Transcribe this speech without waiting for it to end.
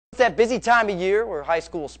It's that busy time of year where high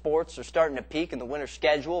school sports are starting to peak in the winter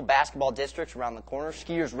schedule. Basketball districts around the corner,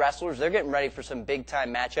 skiers, wrestlers, they're getting ready for some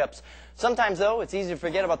big-time matchups. Sometimes, though, it's easy to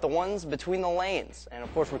forget about the ones between the lanes. And,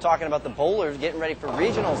 of course, we're talking about the bowlers getting ready for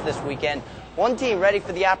regionals this weekend. One team ready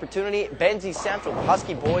for the opportunity, Benzie Central. The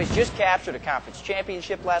Husky boys just captured a conference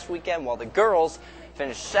championship last weekend, while the girls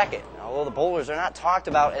finished second. Although the bowlers are not talked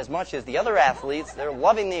about as much as the other athletes, they're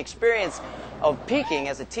loving the experience of peaking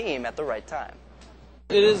as a team at the right time.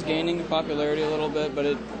 It is gaining popularity a little bit, but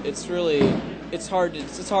it's a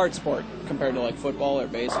hard sport compared to like football or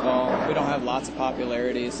baseball. We don't have lots of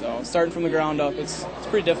popularity, so starting from the ground up, it's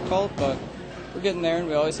pretty difficult, but we're getting there, and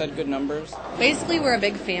we always had good numbers. Basically, we're a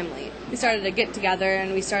big family. We started to get together,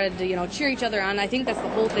 and we started to cheer each other on. I think that's the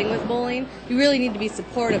whole thing with bowling. You really need to be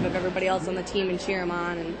supportive of everybody else on the team and cheer them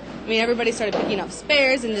on. And I mean, everybody started picking up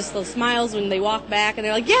spares and just those smiles when they walk back, and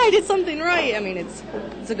they're like, "Yeah, I did something right." I mean, it's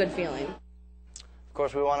a good feeling. Of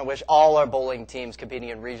course, we want to wish all our bowling teams competing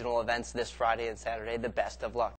in regional events this Friday and Saturday the best of luck.